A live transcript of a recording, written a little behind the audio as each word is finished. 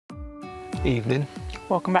Evening.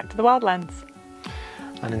 Welcome back to the Wildlands.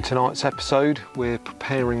 And in tonight's episode we're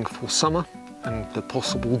preparing for summer and the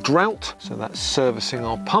possible drought. So that's servicing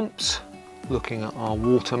our pumps, looking at our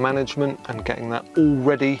water management and getting that all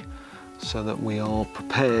ready so that we are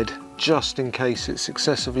prepared just in case it's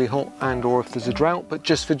excessively hot and or if there's a drought, but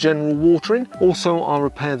just for general watering. Also I'll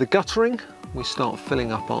repair the guttering. We start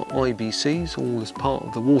filling up our IBCs, all as part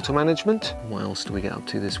of the water management. What else do we get up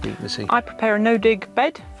to this week, Missy? I prepare a no-dig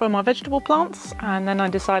bed for my vegetable plants, and then I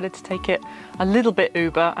decided to take it a little bit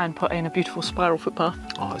uber and put in a beautiful spiral footpath.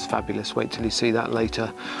 Oh, it's fabulous. Wait till you see that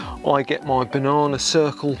later. I get my banana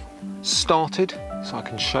circle started, so I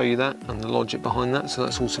can show you that and the logic behind that, so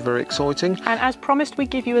that's also very exciting. And as promised, we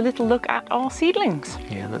give you a little look at our seedlings.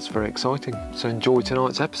 Yeah, that's very exciting. So enjoy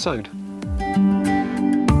tonight's episode.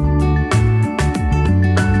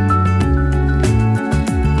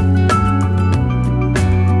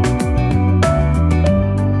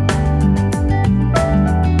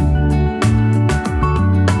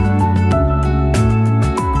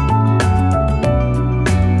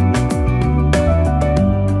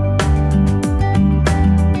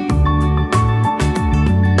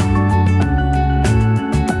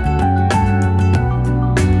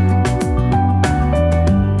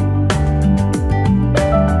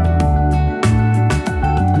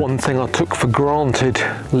 I took for granted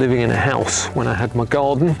living in a house when I had my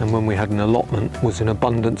garden and when we had an allotment was an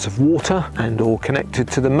abundance of water and all connected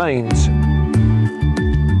to the mains.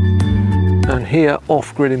 And here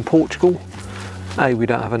off-grid in Portugal, we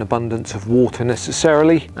don't have an abundance of water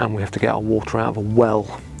necessarily, and we have to get our water out of a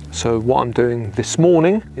well. So what I'm doing this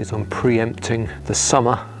morning is I'm preempting the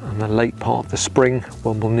summer and the late part of the spring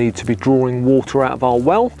when we'll need to be drawing water out of our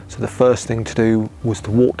well. So the first thing to do was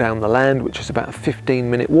to walk down the land, which is about a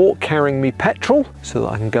 15-minute walk, carrying me petrol so that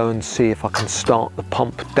I can go and see if I can start the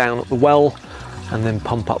pump down at the well and then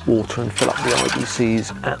pump up water and fill up the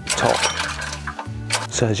IBCs at the top.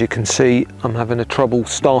 So as you can see, I'm having a trouble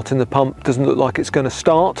starting the pump. Doesn't look like it's going to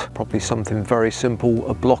start. Probably something very simple,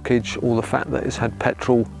 a blockage, or the fact that it's had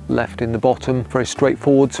petrol left in the bottom. Very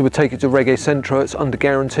straightforward. So we'll take it to Regeneration, it's under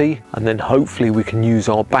guarantee, and then hopefully we can use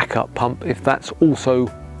our backup pump. If that's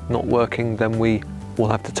also not working, then we will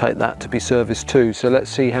have to take that to be serviced too. So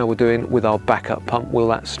let's see how we're doing with our backup pump. Will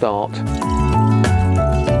that start?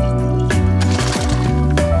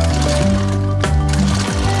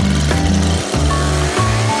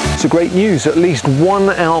 So great news, at least one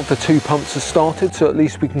out of the two pumps has started, so at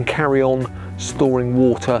least we can carry on storing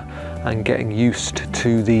water and getting used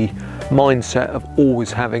to the mindset of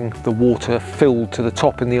always having the water filled to the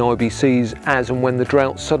top in the IBCs as and when the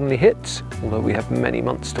drought suddenly hits, although we have many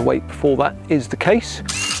months to wait before that is the case.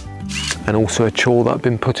 And also a chore that I've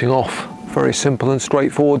been putting off. Very simple and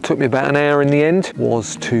straightforward, took me about an hour in the end,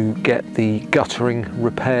 was to get the guttering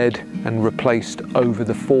repaired and replaced over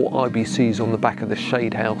the 4 IBCs on the back of the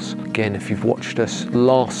shade house. Again, if you've watched us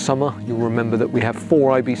last summer, you'll remember that we have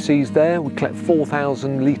 4 IBCs there. We collect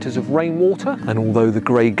 4,000 litres of rainwater, and although the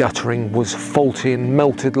grey guttering was faulty and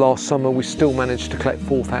melted last summer, we still managed to collect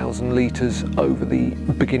 4,000 litres over the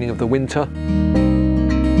beginning of the winter.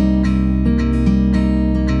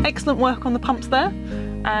 Excellent work on the pumps there.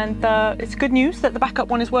 And it's good news that the backup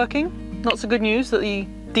one is working. Not so good news that the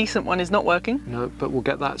decent one is not working. No, but we'll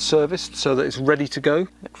get that serviced so that it's ready to go.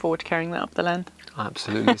 Look forward to carrying that up the land.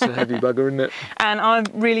 Absolutely, it's a heavy bugger, isn't it? And I'm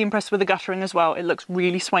really impressed with the guttering as well. It looks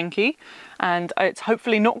really swanky, and it's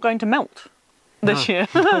hopefully not going to melt this year.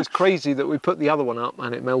 It's crazy that we put the other one up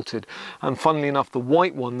and it melted. And funnily enough, the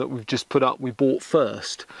white one that we've just put up, we bought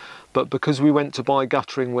first. But because we went to buy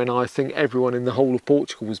guttering when I think everyone in the whole of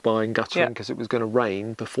Portugal was buying guttering because it was going to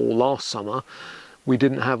rain before last summer, we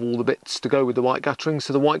didn't have all the bits to go with the white guttering.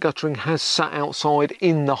 So the white guttering has sat outside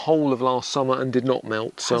in the whole of last summer and did not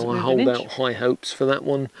melt. So I hold out high hopes for that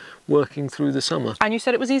one working through the summer. And you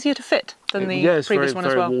said it was easier to fit than the previous one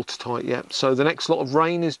as well? Yeah, it's very watertight, yeah. So the next lot of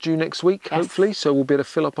rain is due next week, hopefully. So we'll be able to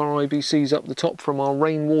fill up our IBCs up the top from our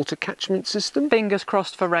rainwater catchment system. Fingers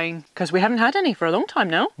crossed for rain, because we haven't had any for a long time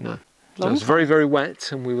now. No. So it was very, very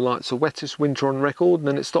wet, and we were like, it's the wettest winter on record, and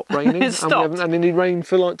then it stopped raining. It stopped. And we haven't had any rain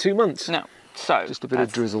for like 2 months. No. So just a bit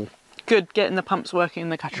of drizzle. Good getting the pumps working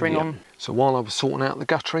and the guttering on. So while I was sorting out the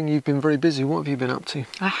guttering, you've been very busy. What have you been up to?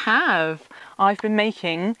 I have. I've been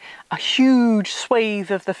making a huge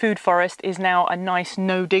swathe of the food forest is now a nice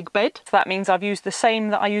no-dig bed. So that means I've used the same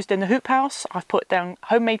that I used in the hoop house. I've put down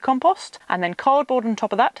homemade compost and then cardboard on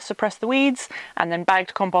top of that to suppress the weeds, and then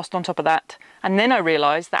bagged compost on top of that. And then I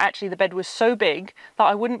realised that actually the bed was so big that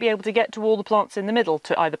I wouldn't be able to get to all the plants in the middle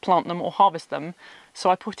to either plant them or harvest them. So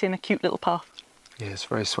I put in a cute little path. Yeah, it's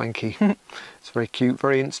very swanky. It's very cute,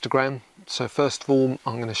 very Instagram. So first of all,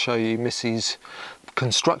 I'm going to show you Missy's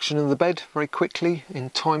construction of the bed very quickly in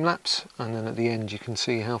time lapse, and then at the end you can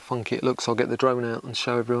see how funky it looks. I'll get the drone out and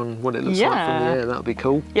show everyone what it looks like from the air. That'll be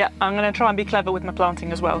cool. Yeah, I'm going to try and be clever with my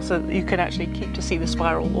planting as well, so that you can actually keep to see the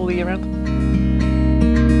spiral all year round.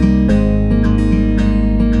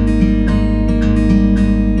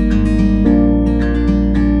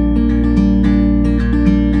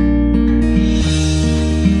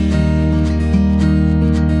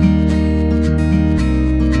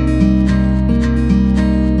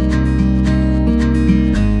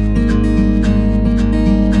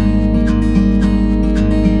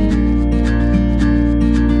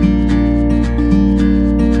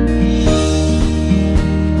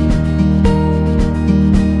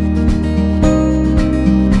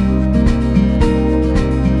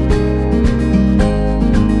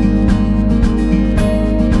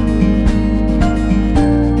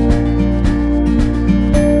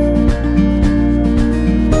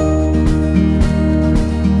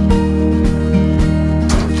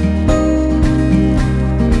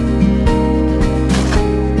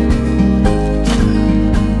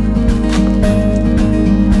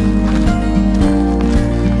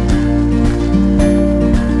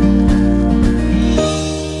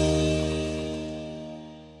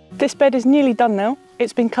 This bed is nearly done now.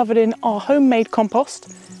 It's been covered in our homemade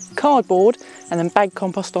compost, cardboard, and then bag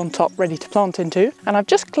compost on top, ready to plant into. And I've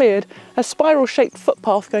just cleared a spiral-shaped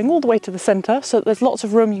footpath going all the way to the centre, so that there's lots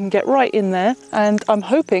of room, you can get right in there. And I'm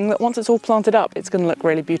hoping that once it's all planted up, it's going to look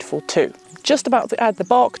really beautiful too. Just about to add the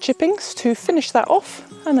bark chippings to finish that off,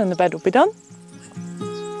 and then the bed will be done.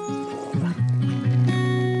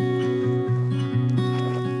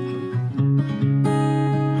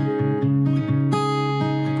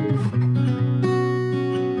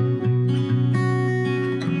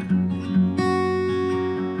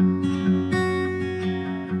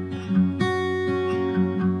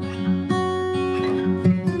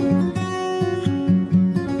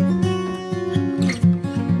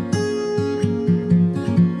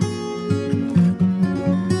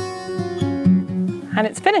 And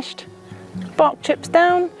it's finished. Bark chips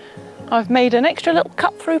down. I've made an extra little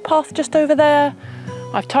cut through path just over there.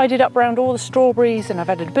 I've tidied up around all the strawberries, and I've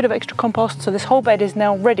added a bit of extra compost, so this whole bed is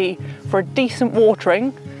now ready for a decent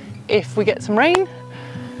watering if we get some rain,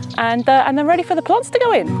 and then ready for the plants to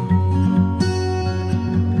go in.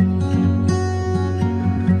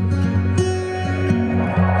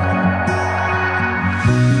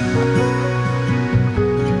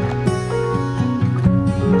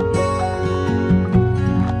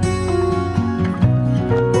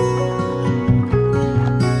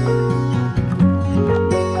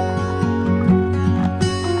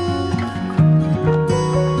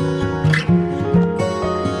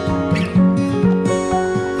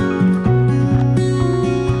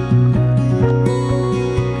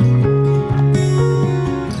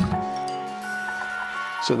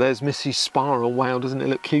 So there's Missy's spiral. Wow, doesn't it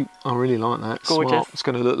look cute? I really like that. Gorgeous. Smart. It's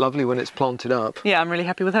going to look lovely when it's planted up. Yeah, I'm really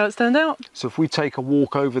happy with how it's turned out. So if we take a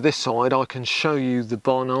walk over this side, I can show you the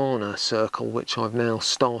banana circle, which I've now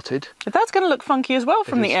started. That's going to look funky as well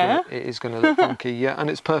from the air. It is going to look funky, yeah, and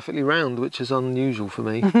it's perfectly round, which is unusual for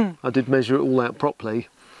me. I did measure it all out properly.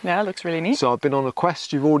 Yeah, it looks really neat. So I've been on a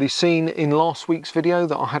quest. You've already seen in last week's video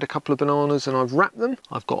that I had a couple of bananas and I've wrapped them.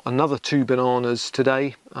 I've got another 2 bananas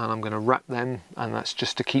today and I'm going to wrap them, and that's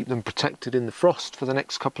just to keep them protected in the frost for the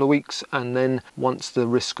next couple of weeks, and then once the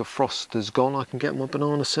risk of frost has gone, I can get my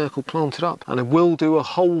banana circle planted up. And I will do a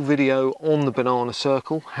whole video on the banana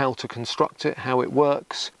circle, how to construct it, how it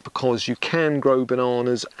works, because you can grow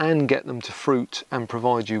bananas and get them to fruit and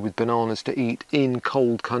provide you with bananas to eat in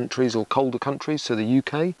cold countries or colder countries, so the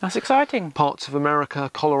UK. That's exciting. Parts of America,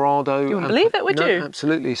 Colorado. You wouldn't believe it, would you?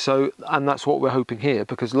 Absolutely. So, and that's what we're hoping here,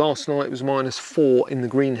 because last night it was -4 in the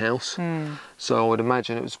greenhouse. So I would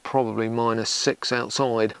imagine it was probably -6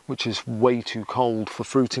 outside, which is way too cold for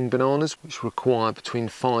fruiting bananas, which require between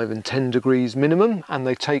 5 and 10 degrees minimum, and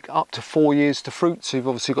they take up to 4 years to fruit. So you've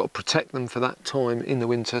obviously got to protect them for that time in the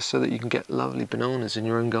winter so that you can get lovely bananas in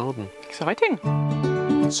your own garden. Exciting.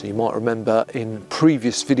 So you might remember in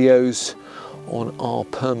previous videos on our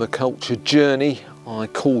permaculture journey, I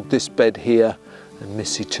called this bed here and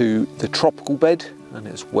Missy to the tropical bed, and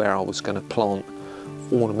it's where I was going to plant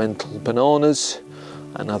ornamental bananas.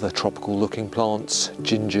 and other tropical looking plants,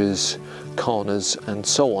 gingers, carnas and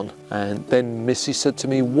so on. And then Missy said to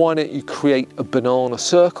me, why don't you create a banana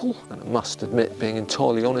circle? And I must admit, being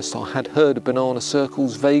entirely honest, I had heard of banana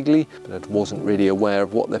circles vaguely, but I wasn't really aware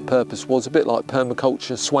of what their purpose was. A bit like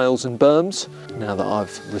permaculture, swales and berms. Now that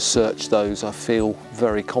I've researched those, I feel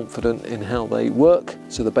very confident in how they work.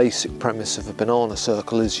 So the basic premise of a banana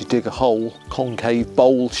circle is you dig a hole, concave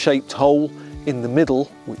bowl shaped hole in the middle,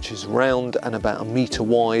 which is round and about 1 metre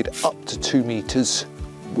wide, up to 2 metres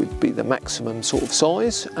would be the maximum sort of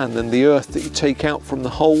size, and then the earth that you take out from the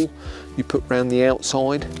hole you put round the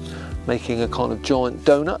outside, making a kind of giant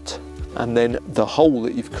donut. And then the hole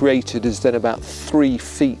that you've created is then about 3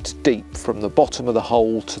 feet deep from the bottom of the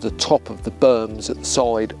hole to the top of the berms at the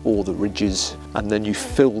side or the ridges. And then you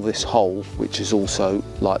fill this hole, which is also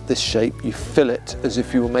like this shape, you fill it as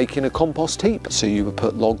if you were making a compost heap. So you would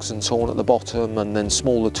put logs and so on at the bottom, and then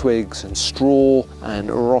smaller twigs and straw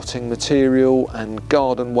and rotting material and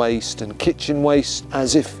garden waste and kitchen waste,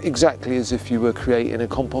 exactly as if you were creating a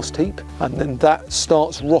compost heap. And then that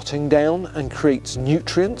starts rotting down and creates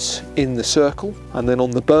nutrients in the circle. And then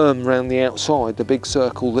on the berm around the outside, the big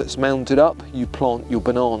circle that's mounted up, you plant your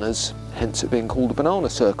bananas, hence it being called a banana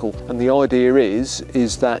circle. And the idea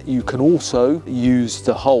is that you can also use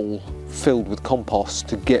the hole filled with compost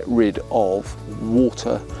to get rid of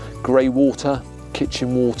water, grey water,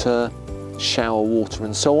 kitchen water, shower water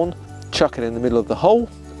and so on. Chuck it in the middle of the hole.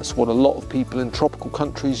 That's what a lot of people in tropical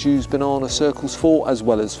countries use banana circles for, as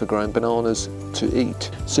well as for growing bananas to eat.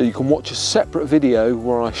 So you can watch a separate video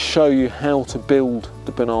where I show you how to build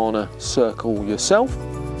the banana circle yourself.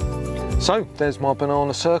 So there's my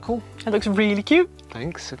banana circle. It looks really cute.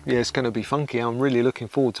 Thanks. Yeah, it's going to be funky. I'm really looking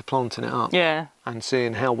forward to planting it up. Yeah. And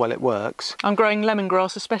seeing how well it works. I'm growing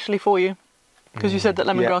lemongrass especially for you, because you said that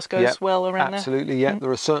lemongrass goes well around absolutely, there.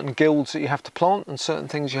 There are certain guilds that you have to plant and certain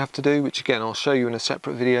things you have to do, which again I'll show you in a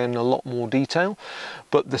separate video in a lot more detail.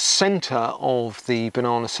 But the centre of the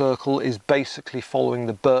banana circle is basically following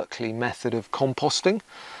the Berkeley method of composting,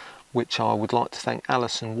 which I would like to thank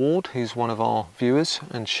Alison Ward, who's one of our viewers,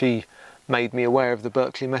 and she made me aware of the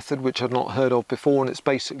Berkeley method, which I'd not heard of before. And it's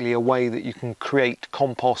basically a way that you can create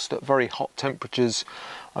compost at very hot temperatures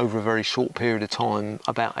over a very short period of time,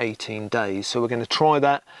 about 18 days. So we're going to try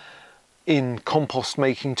that in compost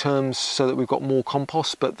making terms so that we've got more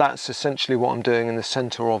compost, but that's essentially what I'm doing in the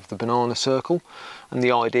centre of the banana circle. And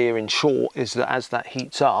the idea in short is that as that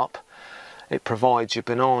heats up, it provides your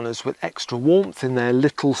bananas with extra warmth in their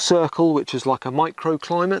little circle, which is like a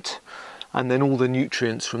microclimate. And then all the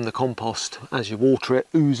nutrients from the compost, as you water it,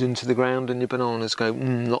 ooze into the ground and your bananas go,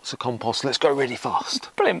 lots of compost, let's go really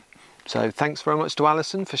fast. Brilliant. So thanks very much to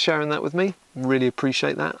Alison for sharing that with me. Really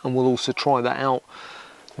appreciate that. And we'll also try that out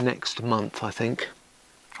next month, I think.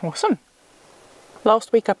 Awesome.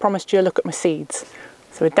 Last week I promised you a look at my seeds.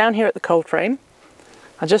 So we're down here at the cold frame.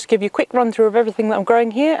 I'll just give you a quick run through of everything that I'm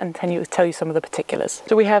growing here and tell you some of the particulars.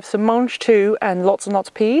 So we have some mange 2 and lots and lots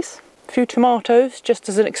of peas. A few tomatoes, just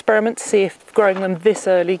as an experiment to see if growing them this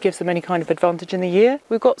early gives them any kind of advantage in the year.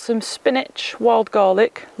 We've got some spinach, wild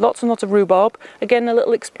garlic, lots and lots of rhubarb. Again, a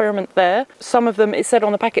little experiment there. Some of them, it said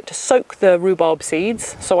on the packet to soak the rhubarb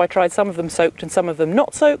seeds, so I tried some of them soaked and some of them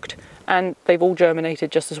not soaked, and they've all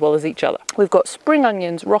germinated just as well as each other. We've got spring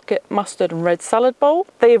onions, rocket, mustard and red salad bowl.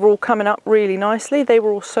 They are all coming up really nicely. They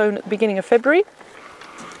were all sown at the beginning of February.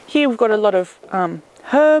 Here we've got a lot of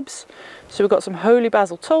herbs. So we've got some holy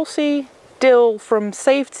basil tulsi, dill from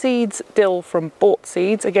saved seeds, dill from bought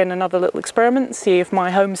seeds. Again, another little experiment, see if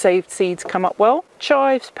my home saved seeds come up well.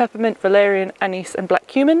 Chives, peppermint, valerian, anise and black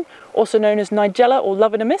cumin, also known as nigella or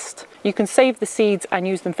love in a mist. You can save the seeds and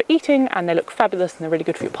use them for eating, and they look fabulous and they're really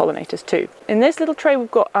good for your pollinators too. In this little tray we've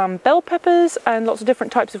got bell peppers and lots of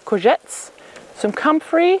different types of courgettes, some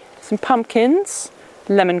comfrey, some pumpkins,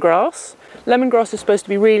 lemongrass. Lemongrass is supposed to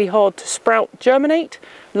be really hard to sprout, germinate.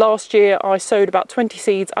 Last year I sowed about 20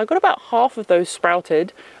 seeds. I got about half of those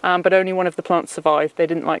sprouted, but only one of the plants survived. They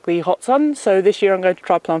didn't like the hot sun, so this year I'm going to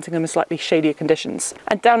try planting them in slightly shadier conditions.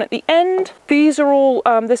 And down at the end, these are all,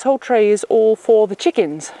 this whole tray is all for the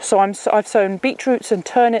chickens. So I've sown beetroots and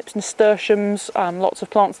turnips, nasturtiums, lots of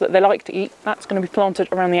plants that they like to eat. That's going to be planted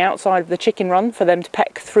around the outside of the chicken run for them to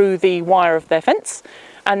peck through the wire of their fence.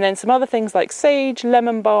 And then some other things like sage,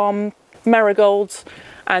 lemon balm, marigolds,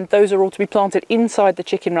 and those are all to be planted inside the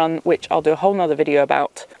chicken run, which I'll do a whole nother video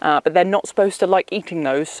about, but they're not supposed to like eating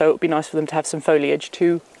those, so it would be nice for them to have some foliage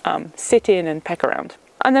to sit in and peck around.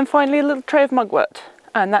 And then finally a little tray of mugwort,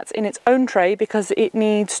 and that's in its own tray because it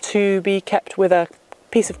needs to be kept with a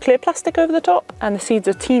piece of clear plastic over the top, and the seeds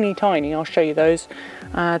are teeny tiny. I'll show you those.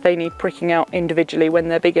 They need pricking out individually when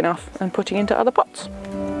they're big enough and putting into other pots.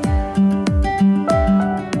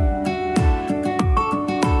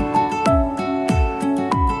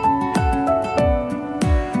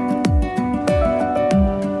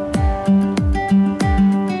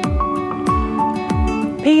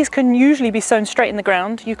 Peas can usually be sown straight in the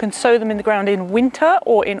ground. You can sow them in the ground in winter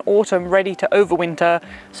or in autumn, ready to overwinter,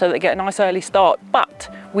 so that they get a nice early start. But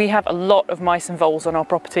we have a lot of mice and voles on our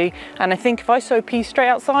property, and I think if I sow peas straight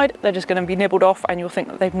outside, they're just going to be nibbled off and you'll think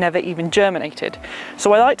that they've never even germinated.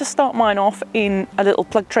 So I like to start mine off in a little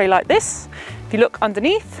plug tray like this. If you look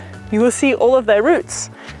underneath, you will see all of their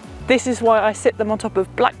roots. This is why I sit them on top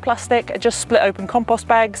of black plastic, just split open compost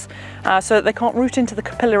bags, so that they can't root into the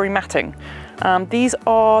capillary matting. They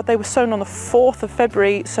were sown on the 4th of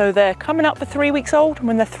February, so they're coming up for 3 weeks old. And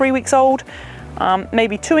when they're 3 weeks old,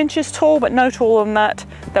 maybe 2 inches tall, but no taller than that,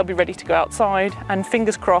 they'll be ready to go outside, and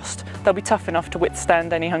fingers crossed, they'll be tough enough to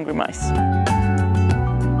withstand any hungry mice.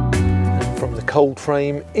 From the cold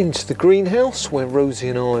frame into the greenhouse, where Rosie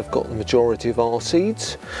and I have got the majority of our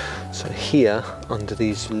seeds. So here, under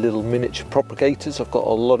these little miniature propagators, I've got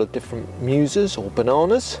a lot of different muses or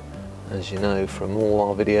bananas. As you know from all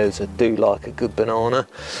our videos, I do like a good banana.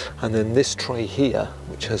 And then this tray here,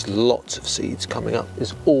 which has lots of seeds coming up,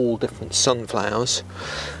 is all different sunflowers.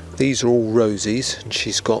 These are all Rosie's, and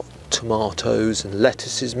she's got tomatoes and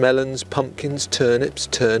lettuces, melons, pumpkins, turnips,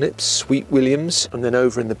 sweet williams. And then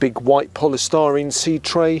over in the big white polystyrene seed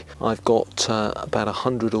tray, I've got about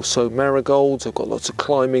 100 or so marigolds. I've got lots of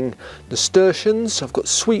climbing nasturtiums. I've got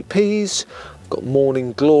sweet peas. I've got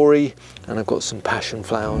morning glory, and I've got some passion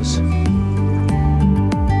flowers.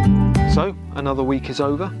 So another week is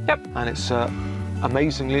over. Yep. And it's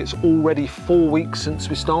amazingly, it's already 4 weeks since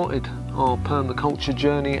we started our permaculture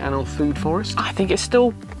journey and our food forest. I think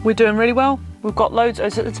we're doing really well. We've got loads,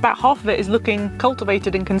 it's about half of it is looking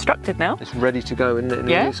cultivated and constructed now. It's ready to go, isn't it?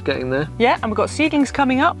 Yeah. It's getting there. Yeah, and we've got seedlings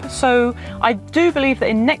coming up. So I do believe that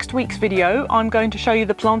in next week's video, I'm going to show you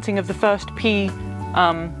the planting of the first pea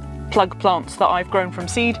plug plants that I've grown from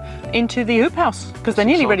seed into the hoop house, because they're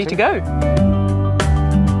nearly ready to go.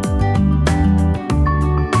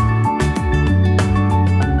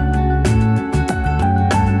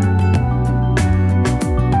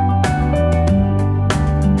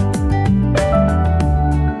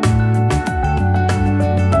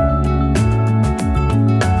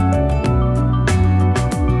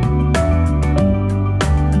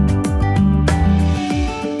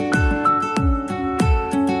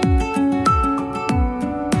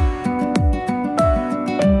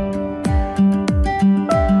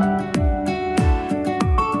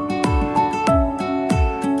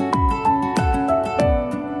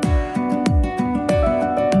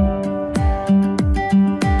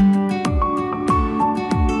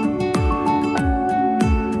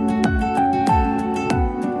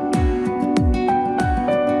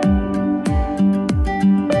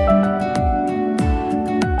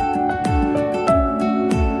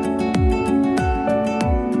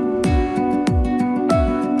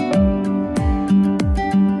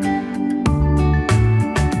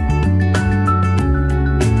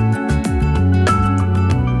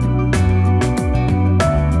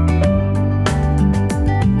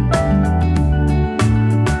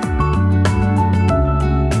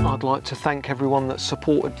 To thank everyone that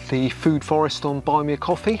supported the food forest on Buy Me a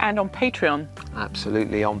Coffee and on Patreon.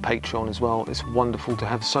 Absolutely, on Patreon as well. It's wonderful to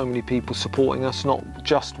have so many people supporting us, not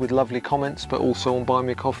just with lovely comments, but also on Buy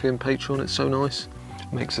Me a Coffee and Patreon. It's so nice.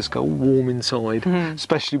 It makes us go warm inside,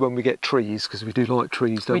 especially when we get trees, because we do like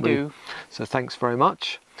trees, don't we? We do. So thanks very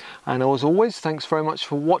much. And as always, thanks very much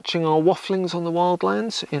for watching our wafflings on the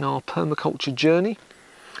wildlands in our permaculture journey.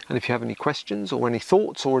 And if you have any questions or any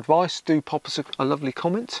thoughts or advice, do pop us a lovely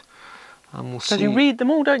comment. And we'll see. Because you read them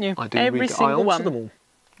all, don't you? I do. Every single one. I answer them all.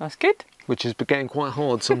 That's good. Which is getting quite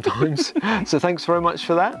hard sometimes. So thanks very much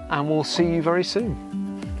for that, and we'll see you very soon.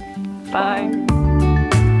 Bye.